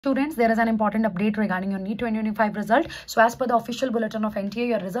Students, there is an important update regarding your NEET 2025 result. So as per the official bulletin of NTA,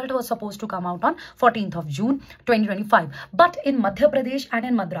 your result was supposed to come out on 14th of June 2025. But in Madhya Pradesh and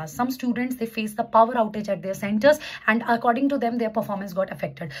in Madras, some students, they faced the power outage at their centers, and according to them, their performance got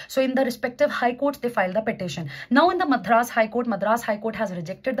affected. So in the respective high courts, they filed the petition. Now in the Madras High Court has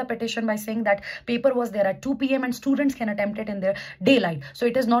rejected the petition by saying that paper was there at 2 p.m. and students can attempt it in their daylight. So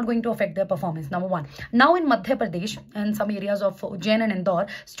it is not going to affect their performance, number one. Now in Madhya Pradesh and some areas of Ujjain and Indore,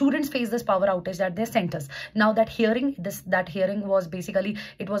 students face this power outage at their centers. Now that hearing was basically,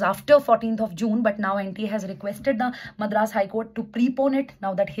 it was after 14th of June, but now NTA has requested the Madras High Court to prepone it.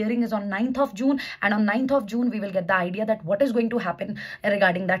 Now that hearing is on 9th of June, and on 9th of June we will get the idea that what is going to happen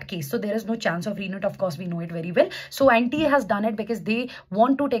regarding that case. So there is no chance of renewal, of course, we know it very well. So NTA has done it because they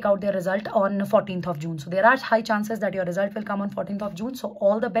want to take out their result on 14th of June. So there are high chances that your result will come on 14th of June. So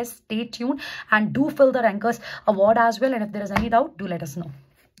all the best, stay tuned and do fill the Rankers award as well. And if there is any doubt, do let us know.